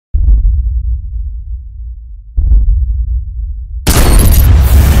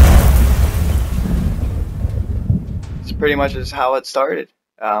pretty much is how it started.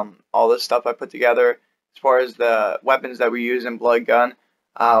 All this stuff I put together as far as the weapons that we use in Blood Gun,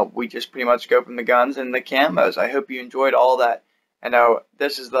 we just pretty much go from the guns and the camos. I hope you enjoyed all that. I know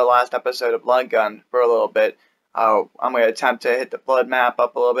this is the last episode of Blood Gun for a little bit. I'm going to attempt to hit the blood map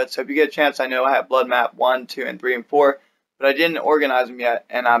up a little bit. So if you get a chance, I know I have blood map 1, 2, and 3, and 4, but I didn't organize them yet,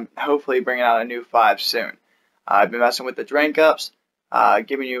 and I'm hopefully bringing out a new 5 soon. I've been messing with the drink ups,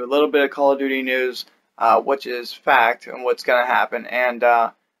 giving you a little bit of Call of Duty news, which is fact and what's going to happen, and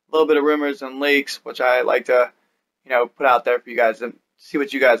a little bit of rumors and leaks, which I like to, put out there for you guys and see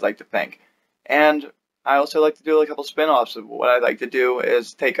what you guys like to think. And I also like to do a couple spin-offs. What I like to do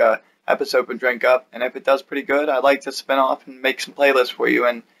is take a episode from Drink Up, and if it does pretty good, I like to spin off and make some playlists for you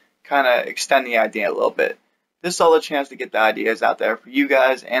and kind of extend the idea a little bit. This is all a chance to get the ideas out there for you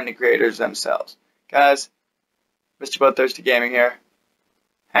guys and the creators themselves. Guys, Mr. Bloodthirsty Gaming here,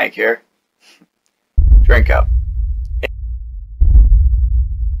 Hank here. Drink up.